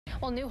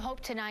Well, new hope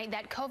tonight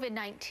that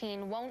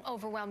COVID-19 won't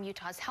overwhelm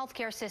Utah's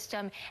healthcare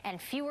system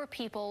and fewer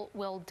people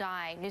will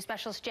die. News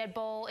specialist Jed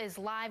Bowl is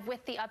live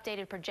with the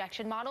updated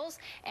projection models,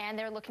 and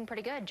they're looking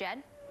pretty good.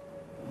 Jed?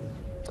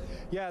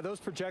 Yeah, those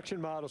projection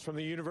models from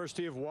the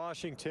University of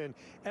Washington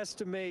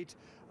estimate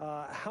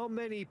how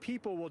many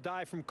people will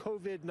die from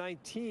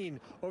COVID-19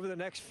 over the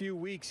next few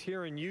weeks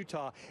here in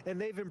Utah, and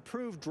they've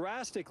improved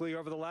drastically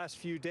over the last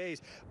few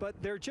days. But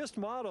they're just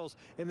models,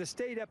 and the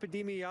state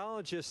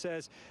epidemiologist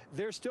says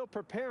they're still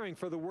preparing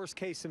for the worst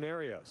case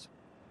scenarios.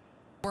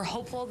 We're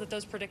hopeful that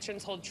those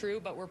predictions hold true,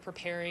 but we're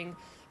preparing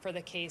for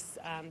the case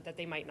that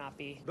they might not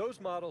be.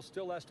 Those models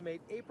still estimate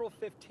April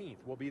 15th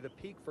will be the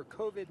peak for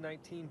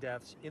COVID-19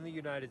 deaths in the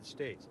United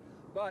States.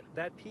 But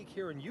that peak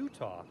here in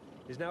Utah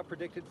is now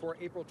predicted for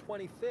April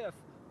 25th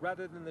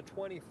rather than the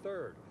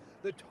 23rd.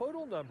 The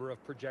total number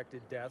of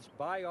projected deaths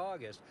by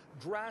August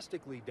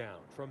drastically down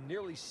from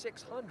nearly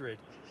 600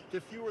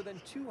 to fewer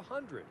than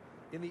 200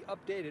 in the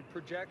updated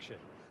projection.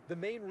 The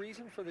main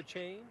reason for the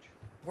change?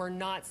 We're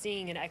not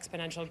seeing an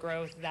exponential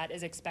growth that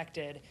is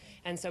expected,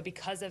 and so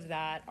because of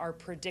that, our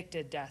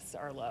predicted deaths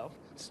are low.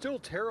 Still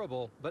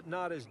terrible, but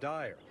not as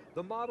dire.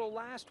 The model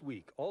last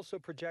week also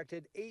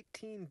projected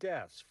 18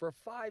 deaths for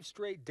 5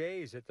 straight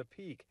days at the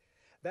peak.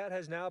 That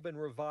has now been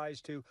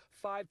revised to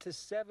 5 to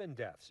 7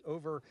 deaths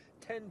over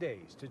 10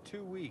 days to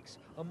 2 weeks,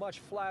 a much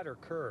flatter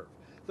curve.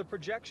 The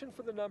projection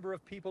for the number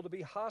of people to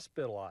be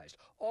hospitalized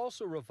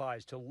also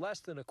revised to less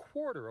than a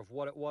quarter of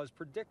what it was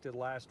predicted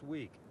last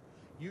week.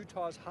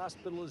 Utah's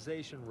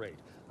hospitalization rate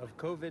of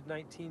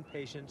COVID-19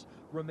 patients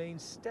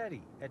remains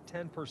steady at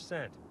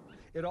 10%.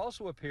 It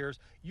also appears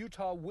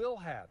Utah will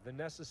have the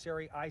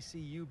necessary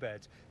ICU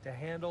beds to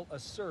handle a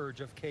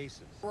surge of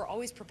cases. We're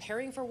always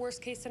preparing for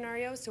worst case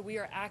scenarios, so we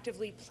are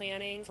actively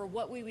planning for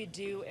what we would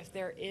do if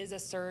there is a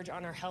surge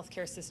on our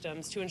healthcare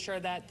systems to ensure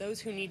that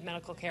those who need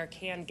medical care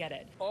can get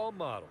it. All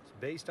models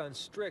based on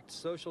strict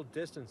social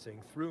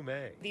distancing through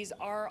May. These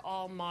are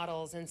all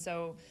models, and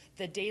so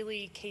the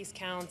daily case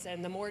counts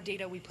and the more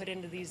data we put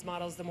into these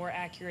models, the more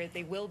accurate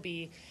they will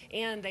be,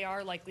 and they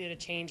are likely to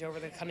change over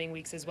the coming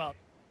weeks as well.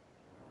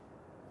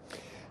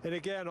 And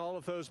again, all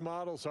of those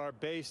models are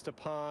based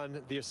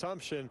upon the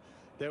assumption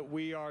that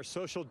we are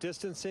social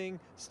distancing,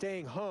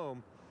 staying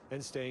home,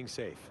 and staying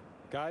safe.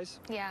 Guys?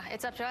 Yeah,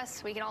 it's up to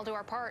us. We can all do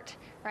our part.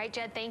 Right,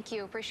 Jed? Thank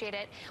you. Appreciate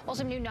it. Well,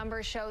 some new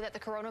numbers show that the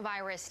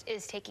coronavirus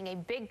is taking a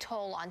big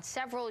toll on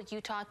several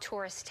Utah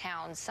tourist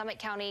towns. Summit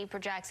County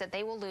projects that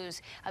they will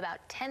lose about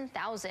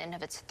 10,000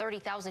 of its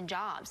 30,000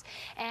 jobs.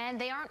 And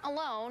they aren't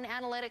alone.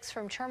 Analytics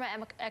from Terma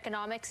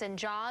Economics and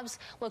Jobs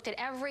looked at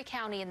every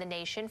county in the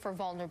nation for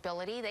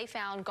vulnerability. They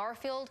found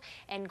Garfield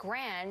and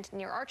Grand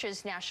near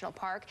Arches National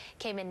Park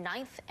came in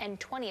 9th and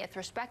 20th,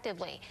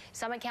 respectively.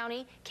 Summit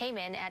County came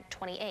in at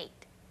 28th.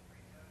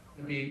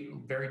 Be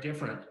very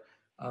different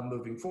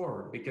moving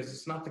forward, because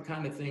it's not the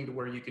kind of thing to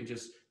where you can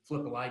just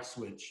flip a light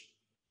switch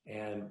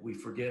and we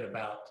forget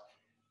about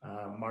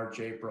March,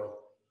 April,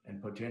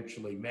 and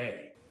potentially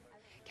May.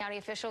 County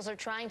officials are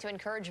trying to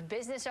encourage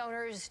business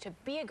owners to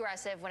be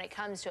aggressive when it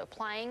comes to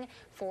applying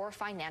for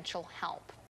financial help.